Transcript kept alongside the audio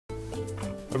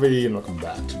Everybody, and welcome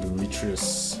back to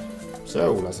Demetrios.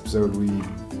 So, last episode we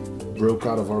broke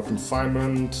out of our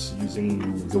confinement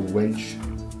using the winch.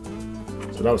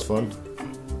 So that was fun.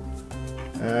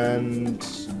 And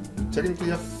we technically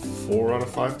have 4 out of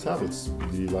 5 tablets.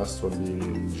 The last one being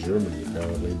in Germany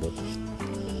apparently, but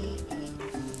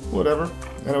whatever.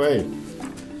 Anyway,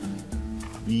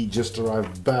 we just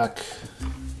arrived back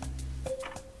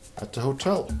at the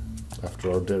hotel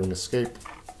after our daring escape.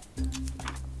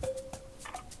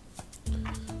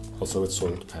 Also, it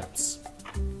soiled pants.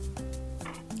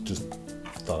 Just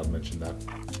thought I'd mention that.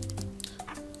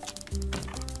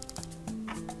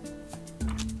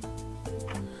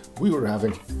 We were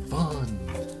having fun.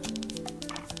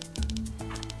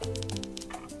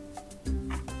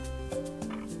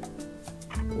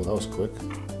 Well, that was quick.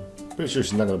 Pretty sure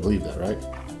she's not gonna believe that, right?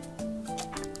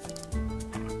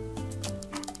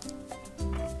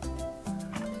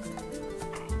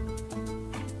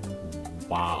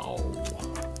 Wow.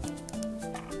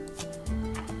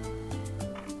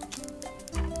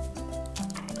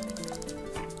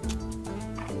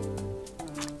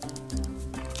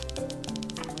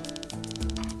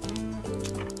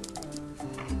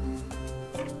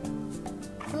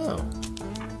 Oh.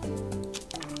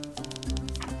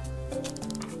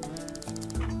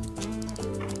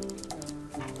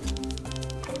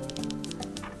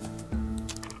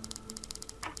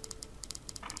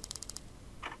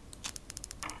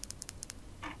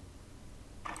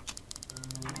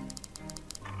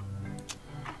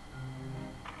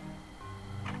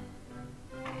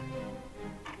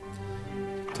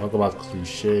 Talk about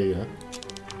cliche, huh?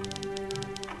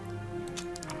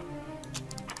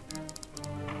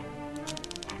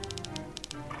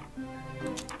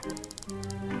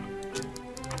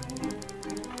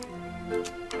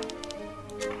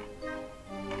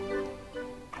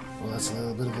 Well, that's a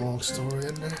little bit of a long story,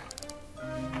 isn't there?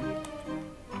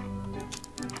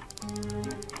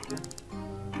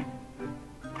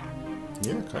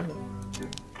 Yeah, kind of.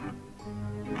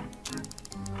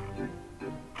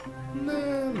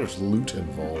 Nah, there's loot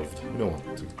involved. We don't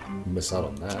want to miss out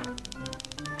on that.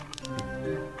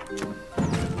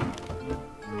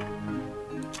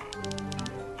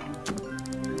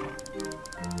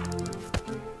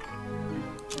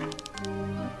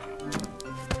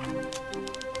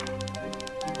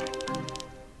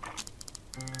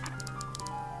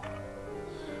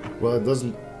 Well, it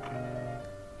doesn't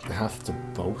have to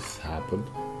both happen.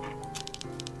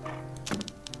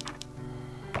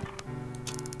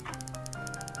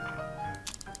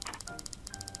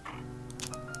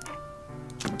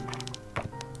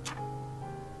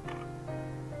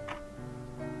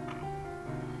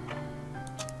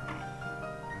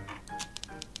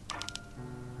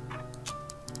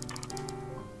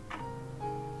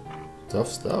 Tough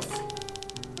stuff.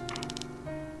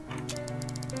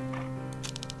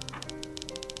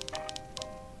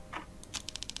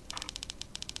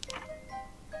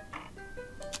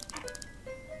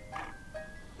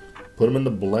 Put them in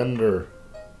the blender.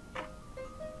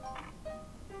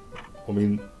 I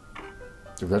mean,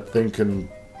 if that thing can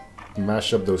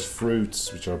mash up those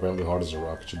fruits, which are apparently hard as a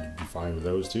rock, it should be fine with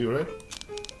those too, right?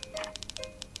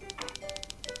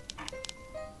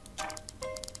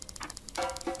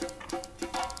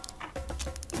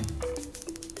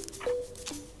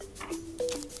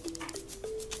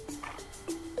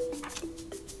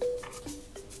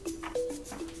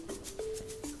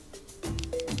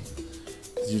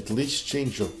 You at least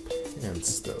change your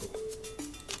pants, though.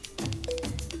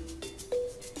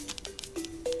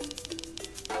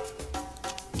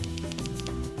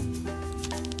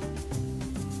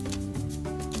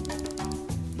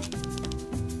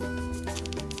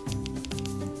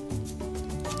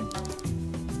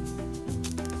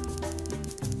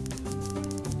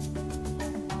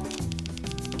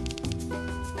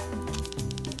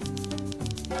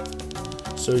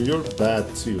 So you're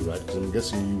bad too, right? Because I'm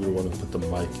guessing you would want to put the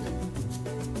mic in.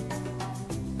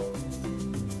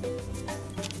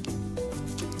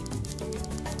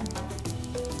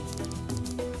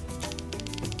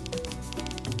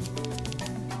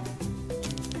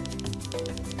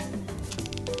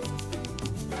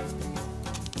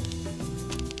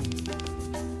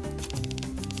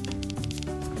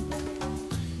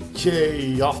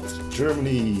 Yay, off to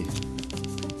Germany!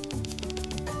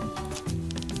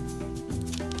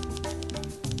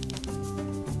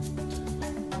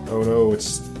 Oh no,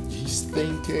 he's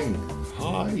thinking.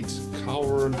 Hide,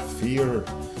 cower in fear.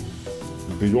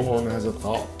 Bjorn has a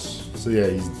thought. So yeah,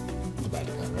 he's the bad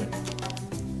guy, right?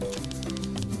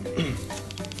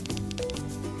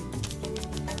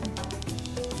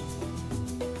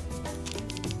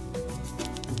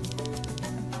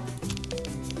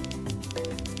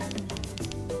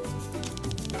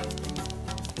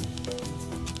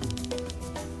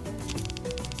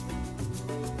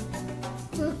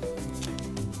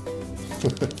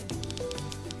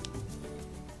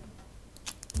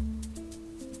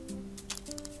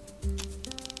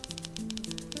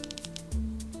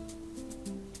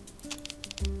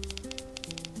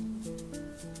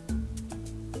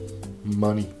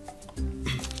 Money.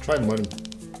 Try money.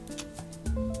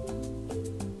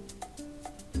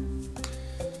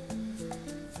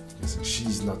 Guessing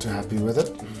she's not too happy with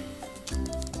it.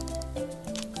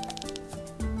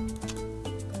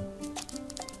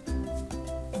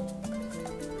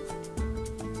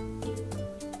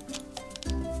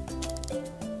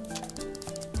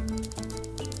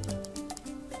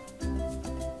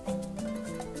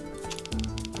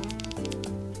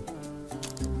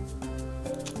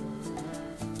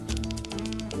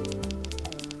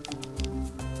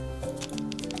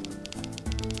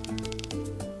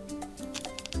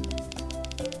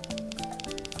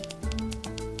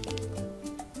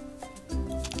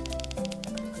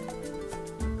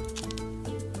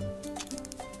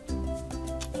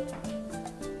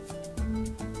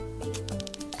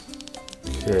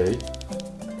 Okay.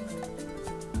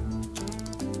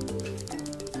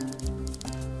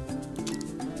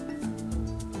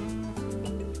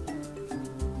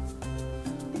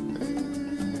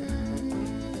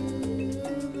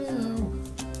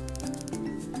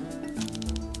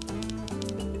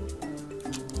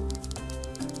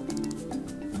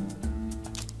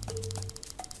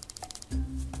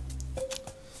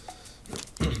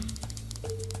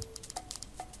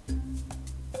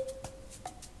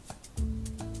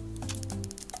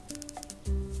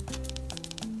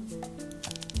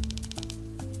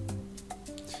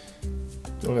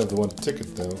 Don't have the one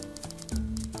ticket though.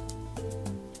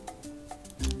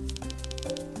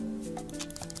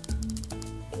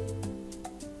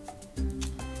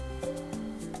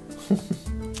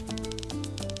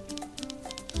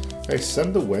 Hey,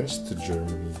 send the wench to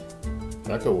Germany.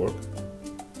 That could work.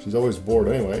 She's always bored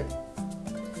anyway.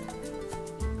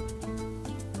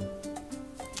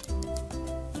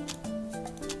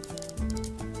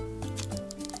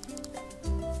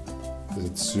 Is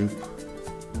it soup?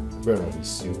 Better not be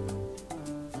soup.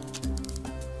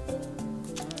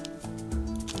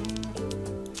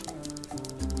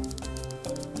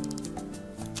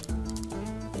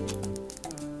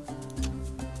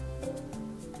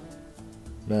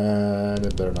 Man,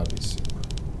 it better not be soup.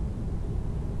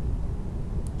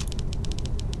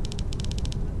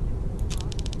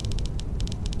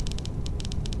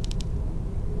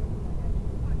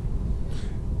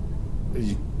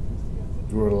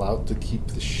 You're allowed to keep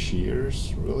the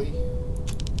shears, really?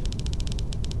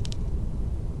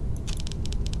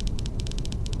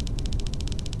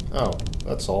 Oh,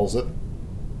 that solves it.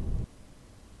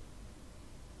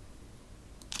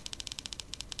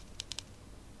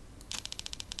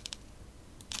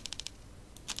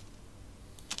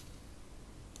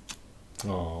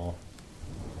 Oh.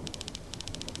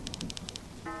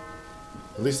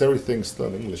 At least everything's still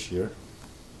in English here.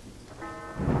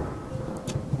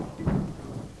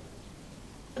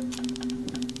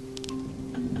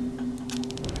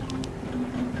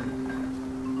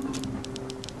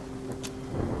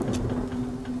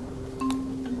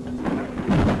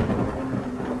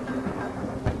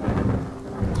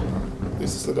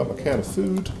 Still got my can of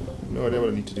food. No idea what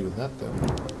I need to do with that though.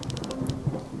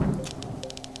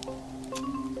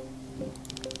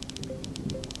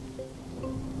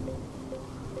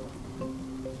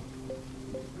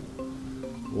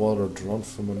 Water drawn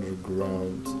from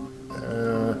underground.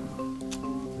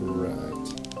 Right.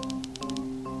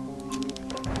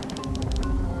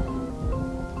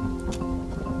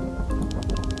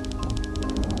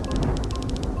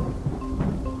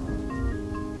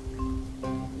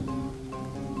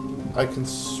 I can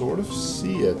sort of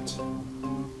see it.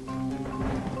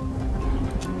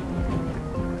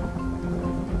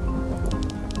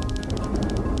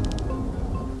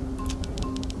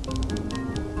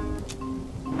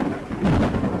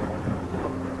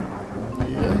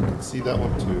 Yeah, I can see that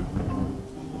one too.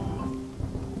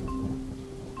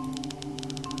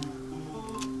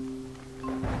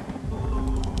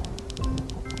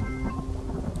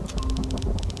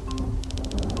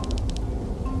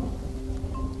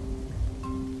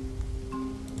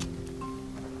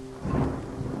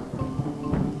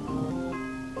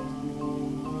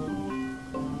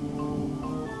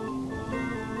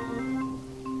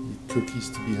 Cookies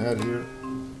to be had here?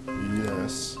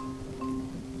 Yes.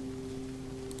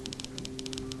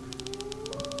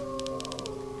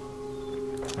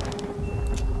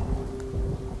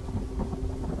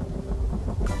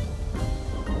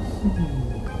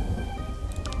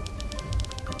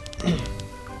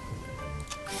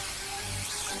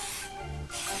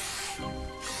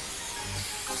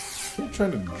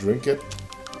 trying to drink it?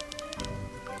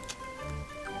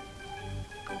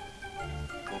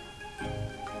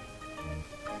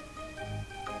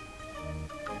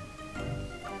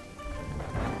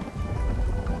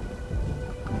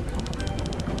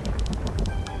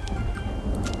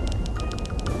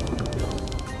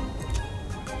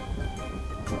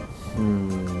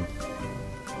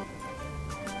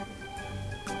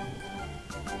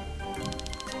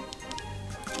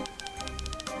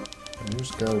 New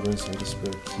scout events had a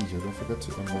spare key here. Don't forget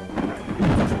to unlock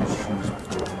shoes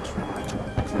before entry.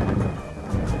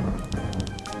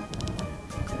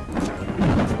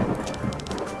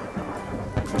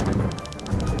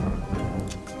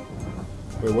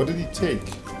 Wait, what did he take?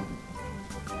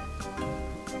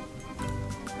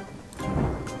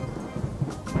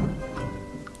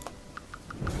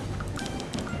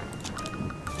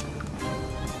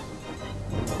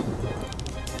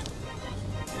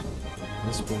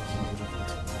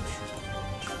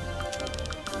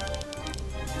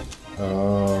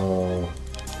 Oh.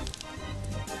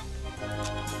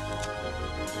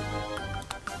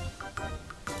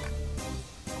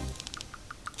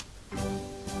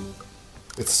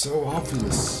 It's so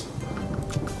obvious.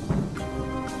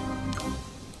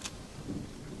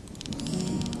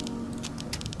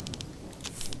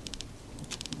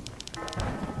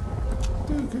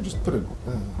 Dude, you could just put it.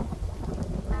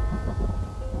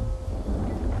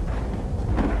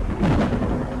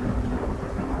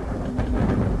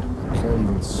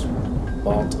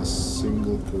 Spot a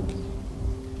single cookie.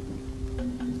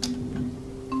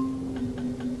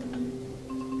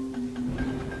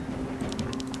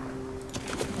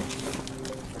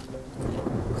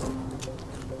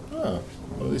 Ah,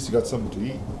 well, at least you got something to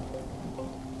eat.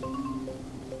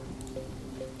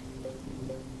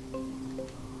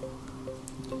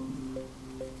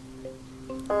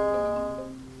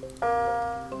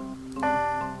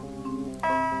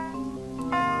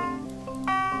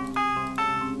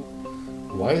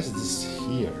 Why is this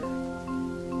here?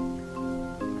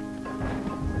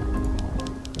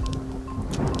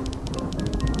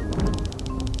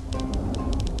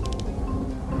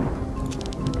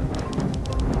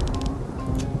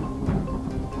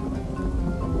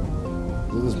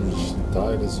 This machine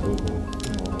died as well.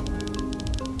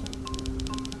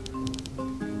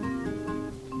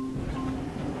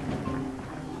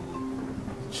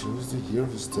 Choose the year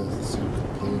of his death so you can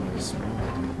play in his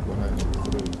melody when I get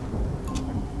through.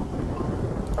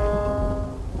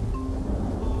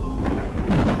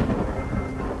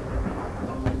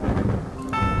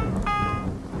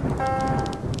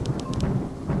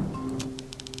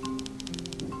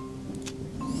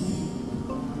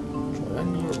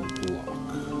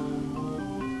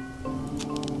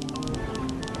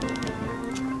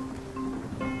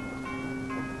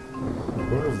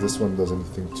 This one does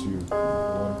anything too. 1,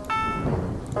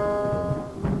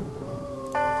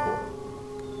 4.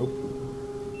 Nope.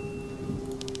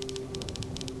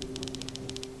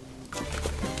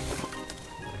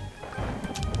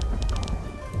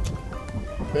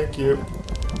 Thank you.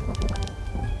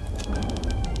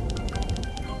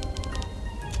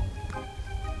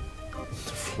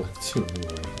 Deflect you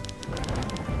anyway.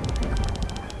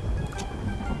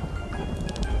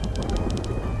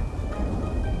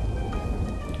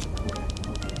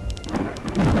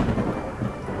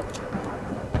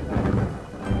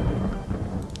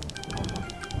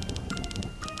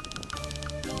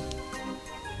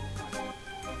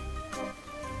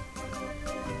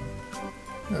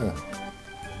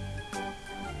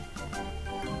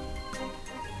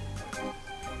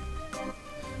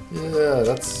 Yeah,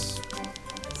 that's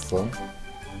fun.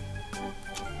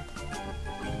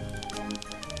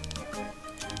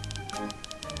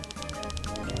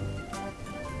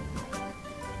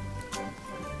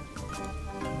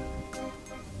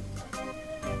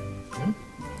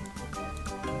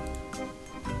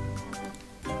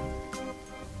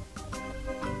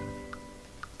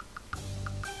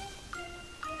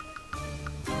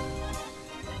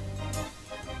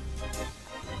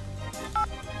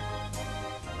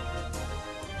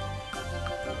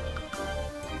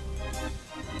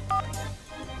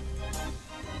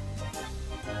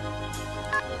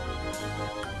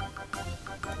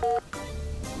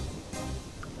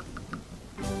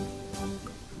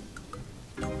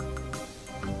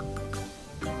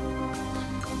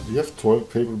 Do you have toilet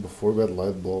paper before we had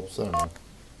light bulbs? I don't know.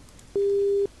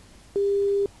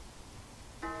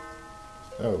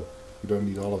 Oh, we don't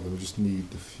need all of them, we just need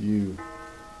a few.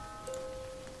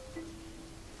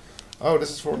 Oh,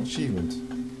 this is for an achievement.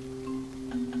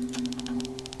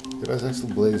 It has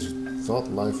excellent blaze, thought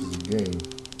life is a game.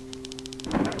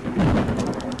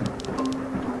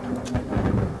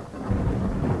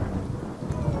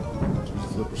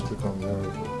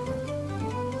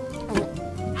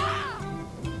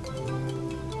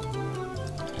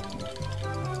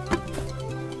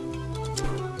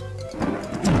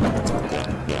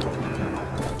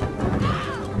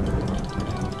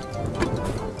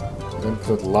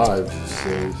 infinite lives, you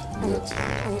say, yet.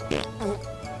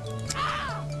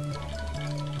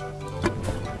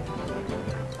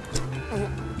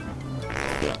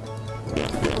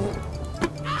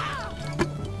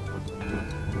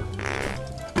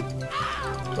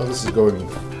 Oh, this is going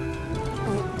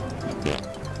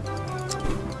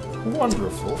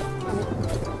wonderful.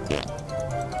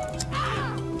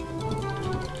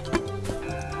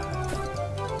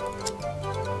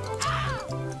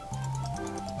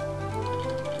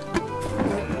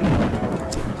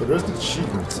 There is the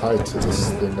achievement tied to this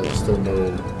thing, I just don't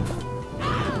know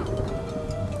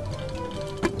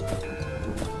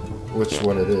which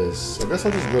one it is. I guess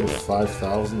I'll just go to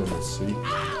 5,000 and we'll see.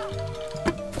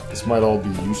 This might all be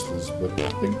useless, but I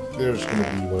think there's going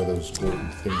to be one of those golden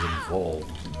things involved.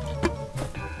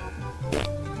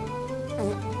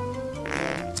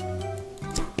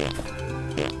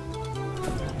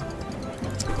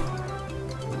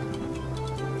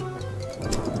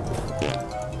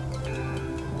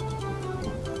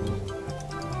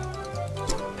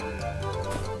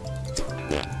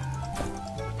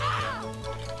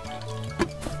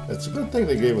 It's a good thing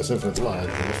they gave us infinite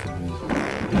lives, but this would be...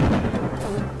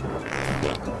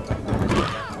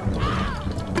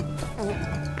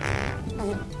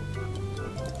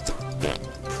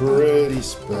 pretty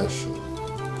special.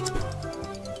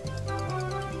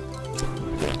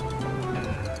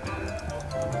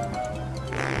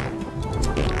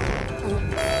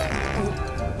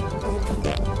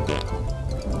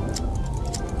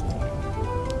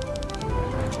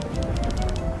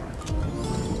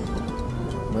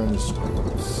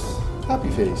 Manuscripts. Happy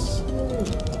face.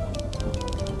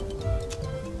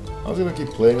 I was gonna keep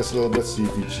playing this a little bit, see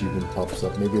if the achievement pops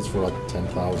up. Maybe it's for like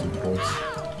 10,000 points.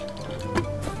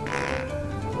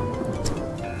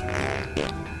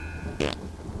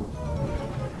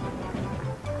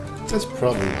 That's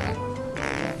probably not.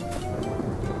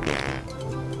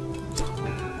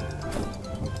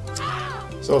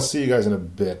 So I'll see you guys in a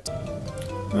bit.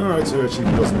 Alright, so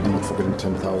achievement was indeed for getting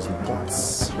 10,000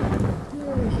 points. Yay.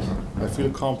 I feel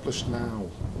accomplished now.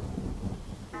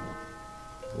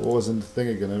 What was in the thing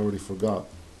again? I already forgot.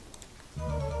 Did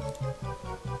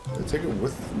I take it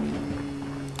with me?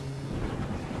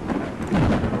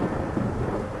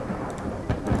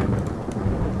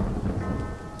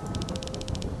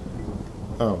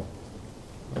 Oh.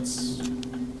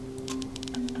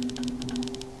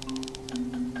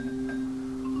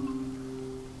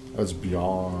 That's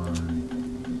Bjorn.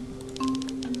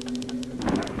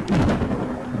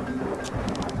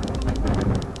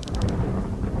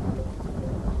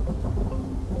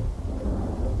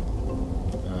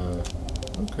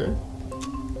 Okay.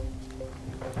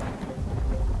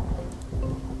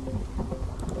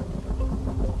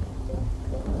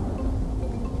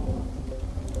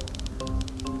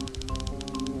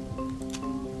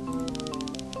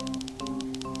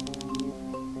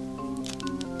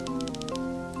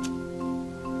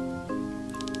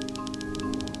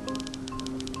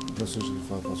 That's usually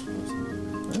 5 plus 4.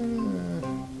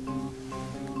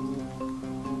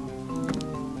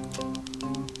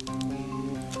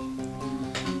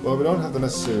 Well, we don't have the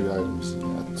necessary items yet.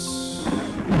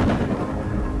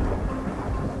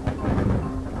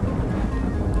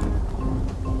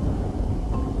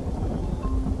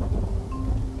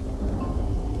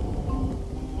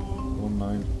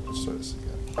 Let's try this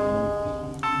again.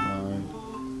 9.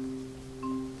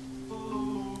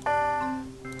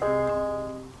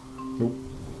 Nope.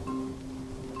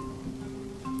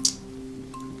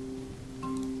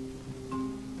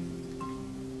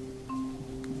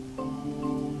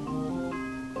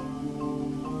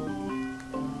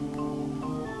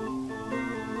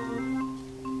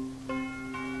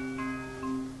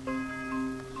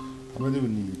 How many do we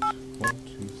need? 1,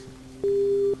 2, 3.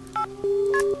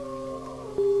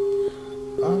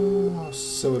 Ah,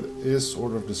 so it is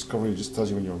order of discovery. It just tells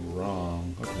you when you're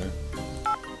wrong. Okay.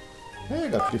 Hey, I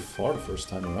got pretty far the first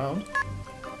time around.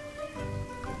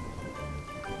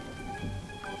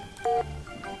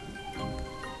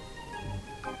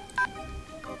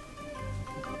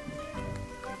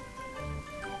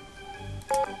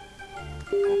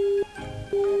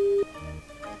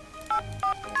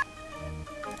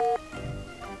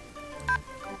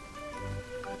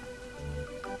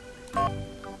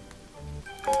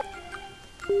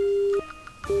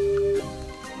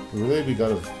 Really, we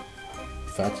got a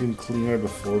vacuum cleaner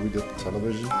before we did the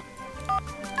television?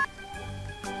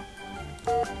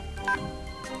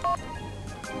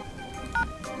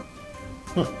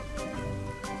 Huh.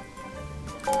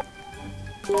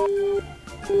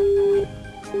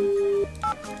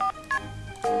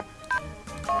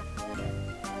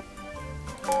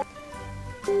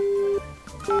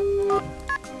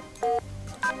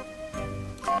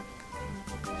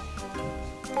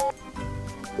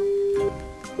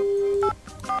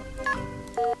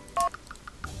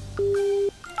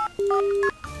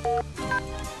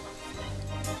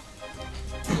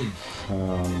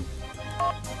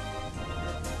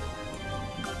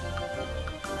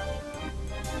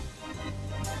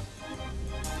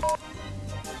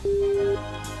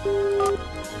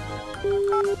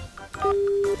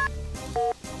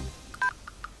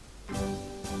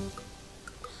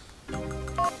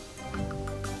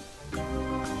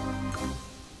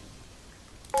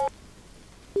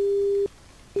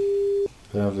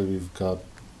 Apparently we've got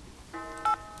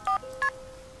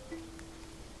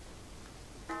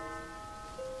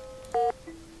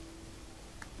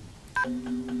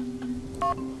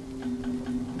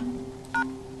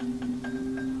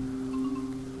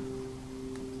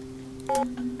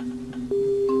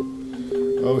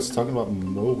oh, it's talking about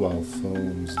mobile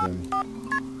phones then.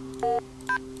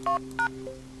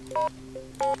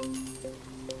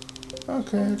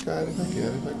 Okay, I got it, I get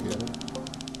it, I get it.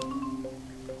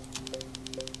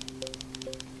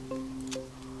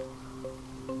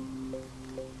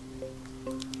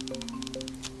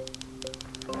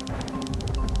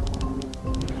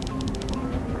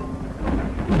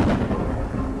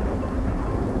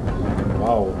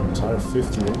 Wow, entire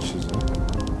 50 inches. Huh?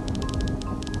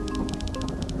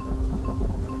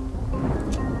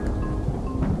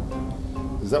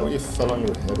 Is that where you fell on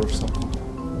your head or something?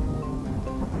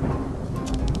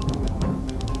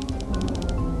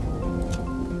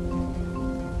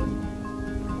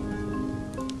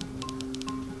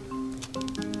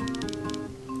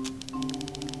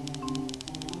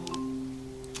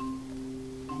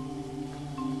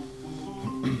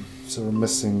 So we're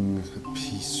missing a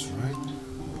piece, right?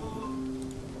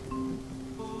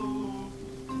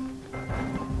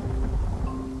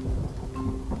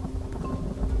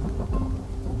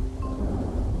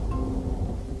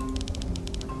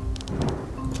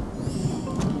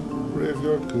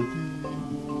 Graveyard cookie.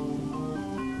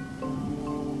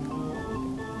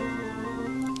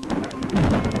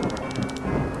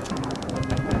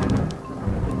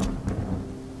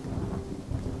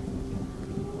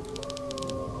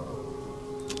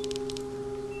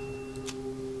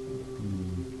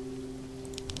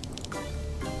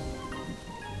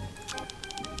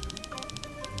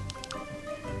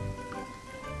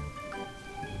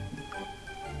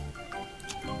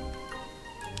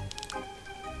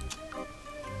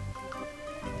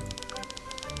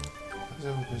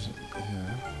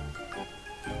 Yeah.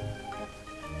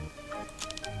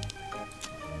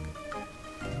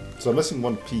 So I'm missing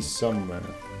one piece somewhere.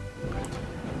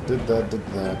 Did that.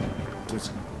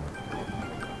 Just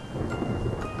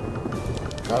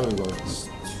probably was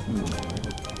two.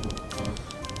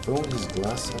 If only his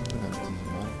glass had been empty,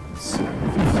 let's see if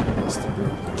he has to do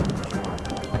it.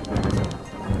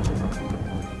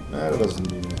 That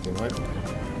doesn't mean anything, right?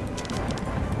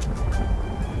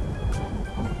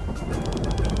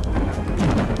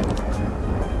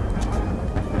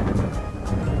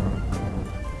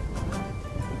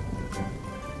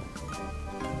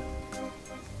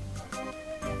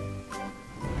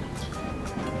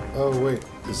 Oh wait,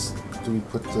 do we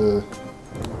put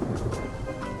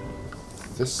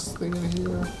this thing in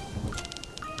here?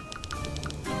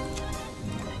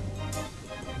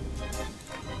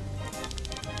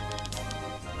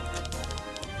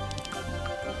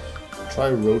 Try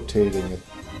rotating it.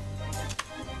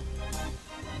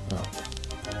 Oh.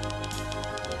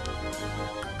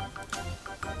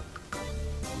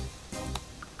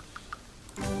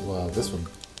 Wow, this one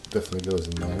definitely goes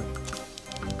in there.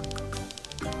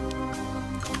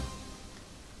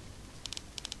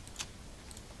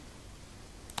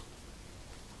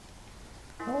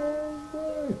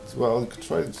 Well, you could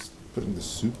try just putting the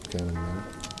soup can in there.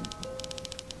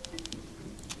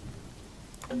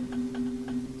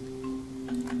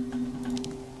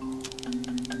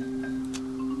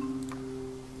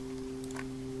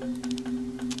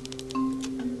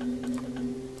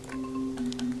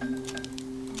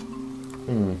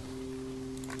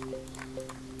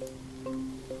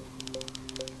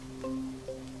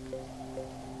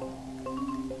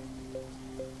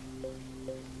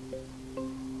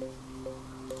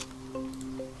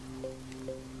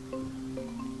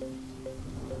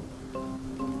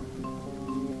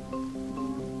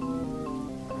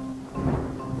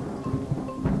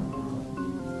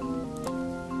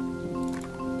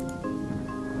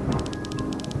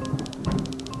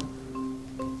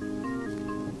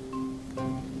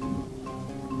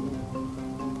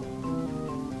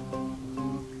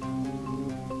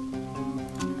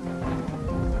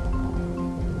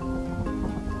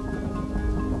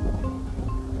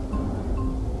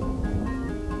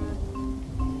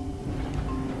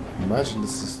 Imagine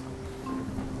this is...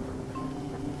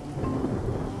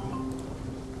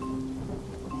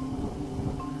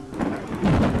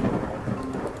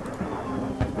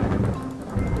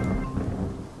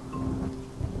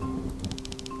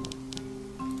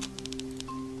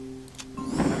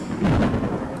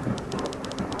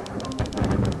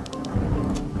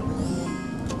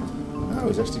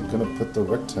 actually gonna put the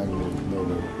rectangle. No,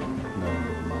 never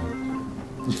mind.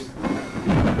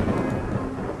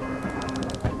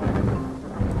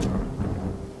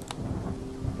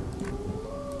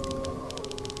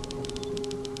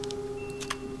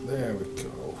 There we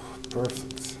go.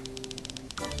 Perfect.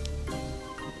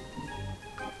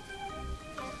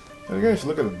 And again, if you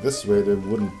look at it this way, they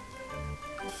wouldn't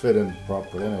fit in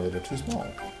properly anyway. They're too small.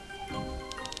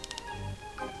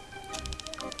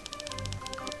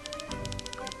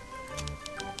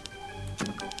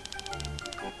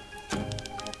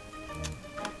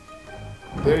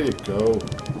 There you go.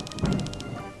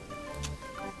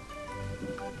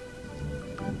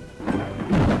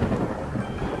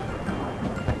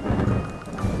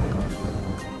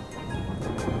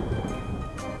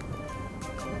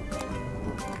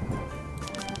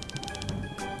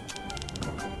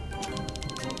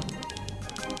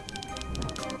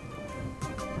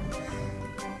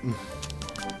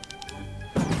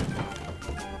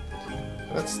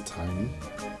 That's tiny.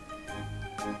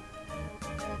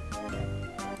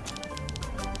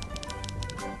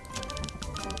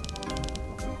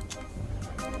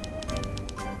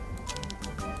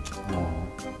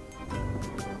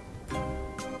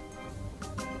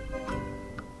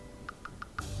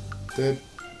 Dead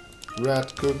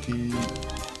rat cookie.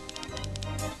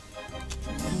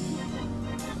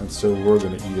 And so we're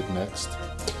gonna eat it next.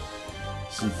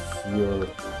 See if we're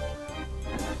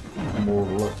more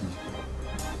lucky.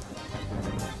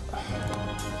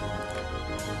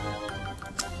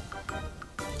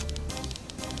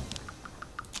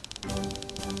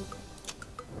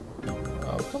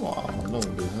 Oh, come on,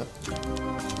 don't do that.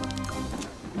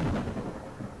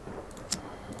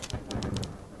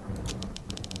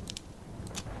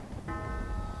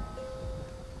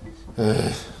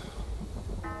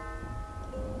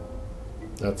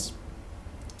 That's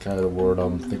kind of the word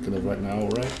I'm thinking of right now,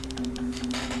 right?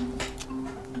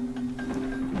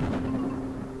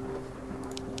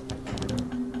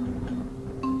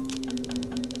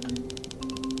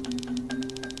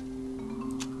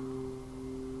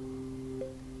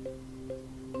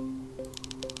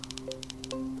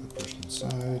 That person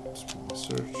inside,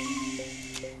 search.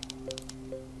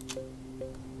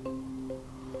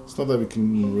 It's not that we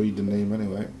can read the name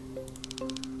anyway.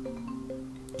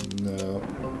 No.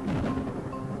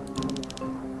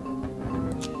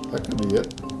 That could be it.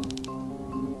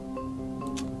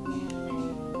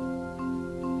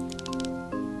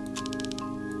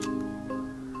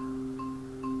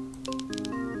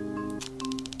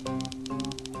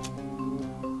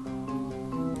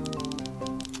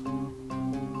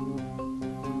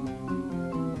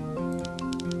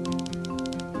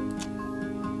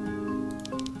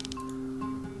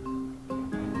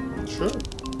 Sure.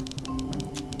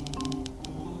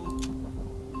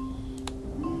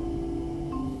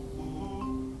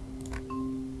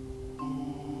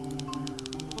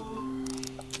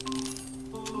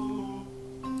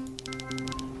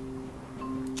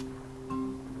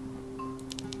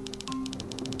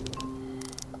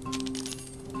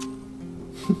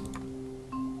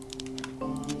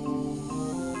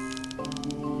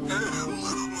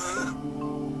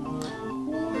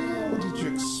 What did you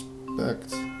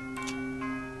expect?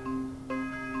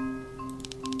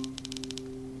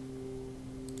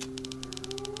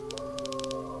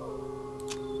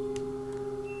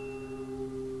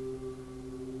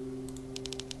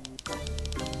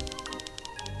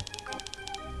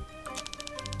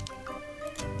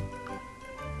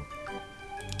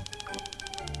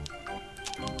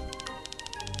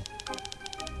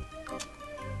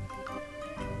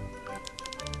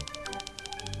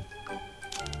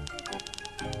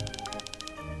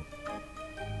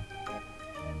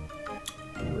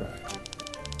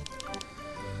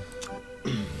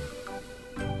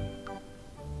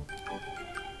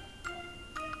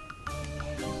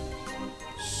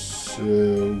 So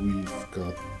we've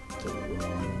got the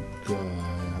wrong guy,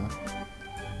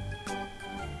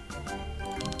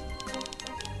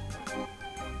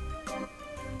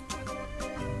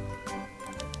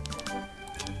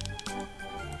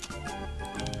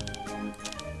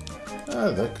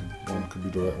 that one could be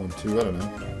the right one too, I don't know.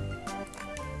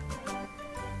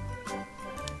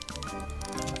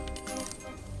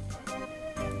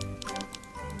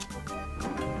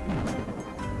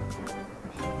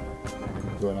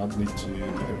 Do I not need to...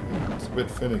 It's a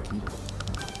bit finicky.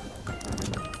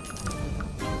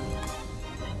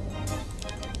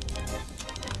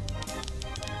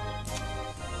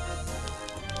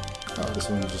 Oh, this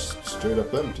one's just straight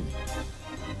up empty.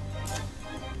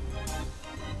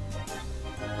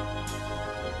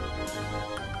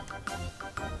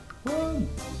 Well,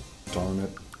 darn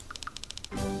it.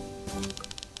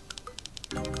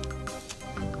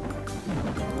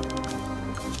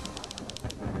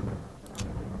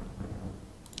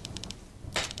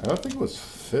 I don't think it was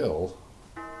Phil.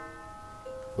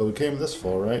 But we came this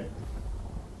far, right?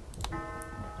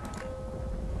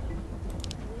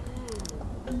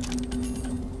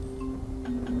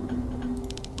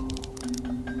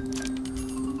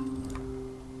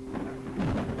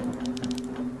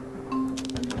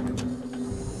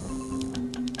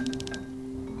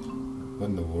 What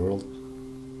in the world?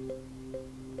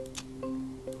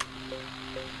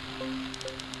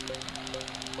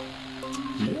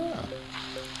 Yeah.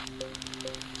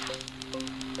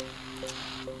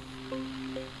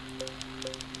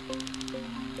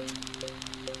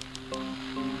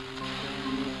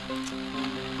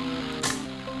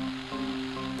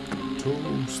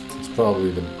 Toast. It's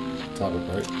probably the topic,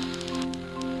 right?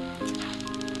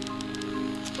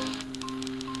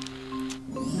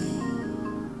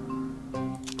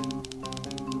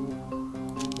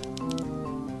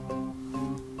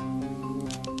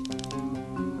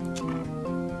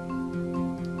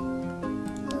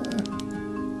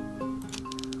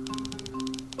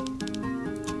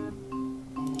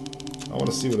 I want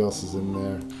to see what else is in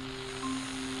there.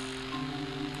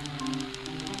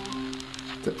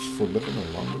 Tips for living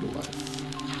a longer life.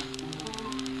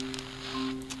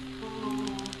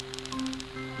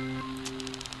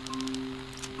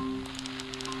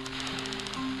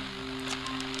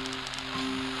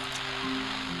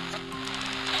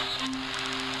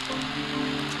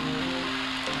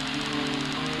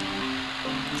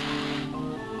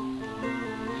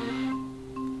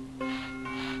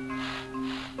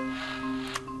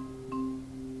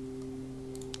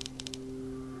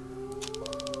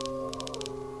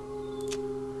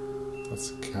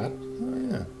 That's a cat? Oh,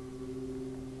 yeah.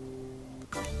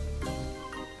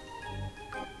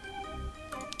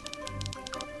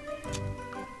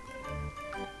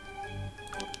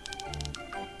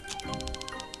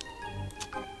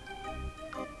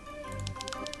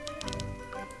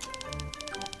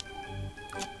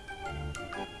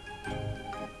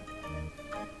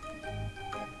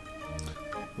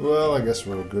 Well, I guess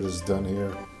we're good as done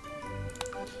here.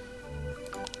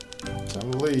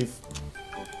 Time to leave.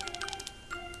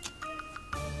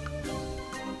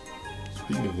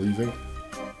 Speaking of leaving.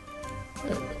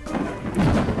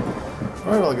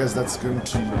 Alright, well, I guess that's going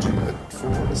to do it for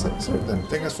this episode then.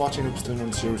 Thank you guys for watching. Ep14 on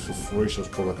the series for 4 shows.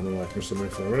 Pull back on the like or something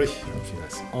for already. I'll see you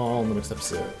guys on the next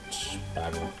episode. Bye,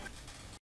 everyone.